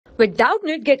With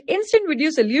Doubtnut, get instant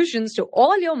video solutions to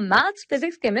all your maths,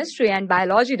 physics, chemistry, and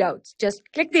biology doubts. Just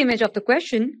click the image of the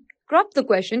question, crop the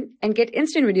question, and get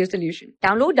instant video solution.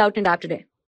 Download Doubtnut app today.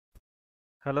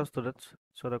 Hello students,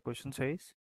 so the question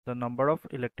says the number of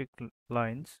electric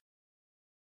lines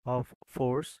of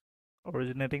force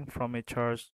originating from a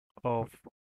charge of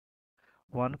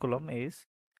 1 coulomb is,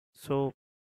 so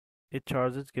a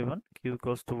charge is given Q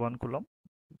equals to 1 coulomb.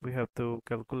 We have to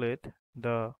calculate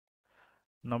the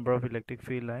number of electric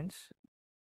field lines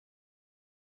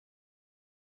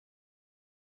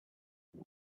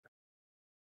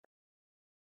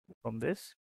from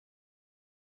this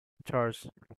charge.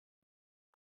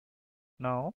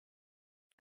 Now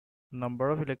number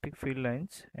of electric field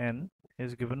lines N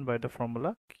is given by the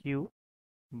formula Q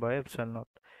by epsilon naught.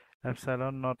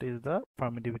 Epsilon naught is the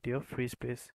permittivity of free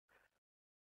space,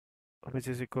 which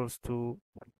is equals to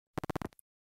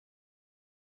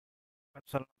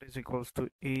epsilon naught is equals to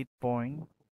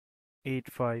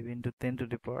 8.85 into 10 to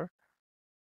the power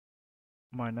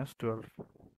minus 12,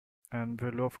 and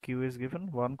value of Q is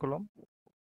given 1 coulomb.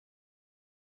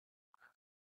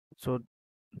 So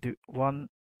the 1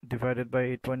 divided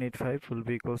by 8.85 will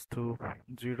be equals to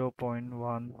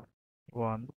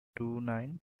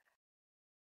 0.1129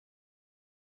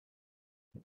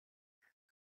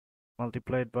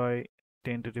 multiplied by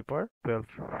 10 to the power 12.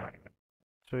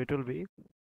 So it will be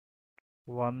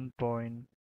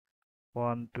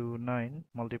 1.129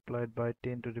 multiplied by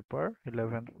 10 to the power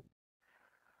 11.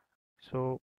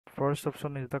 So first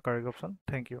option is the correct option.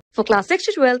 Thank you. For class 6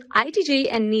 to 12, IIT JEE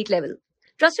and NEET level.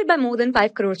 Trusted by more than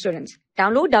 5 crore students.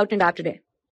 Download Doubtnut app today.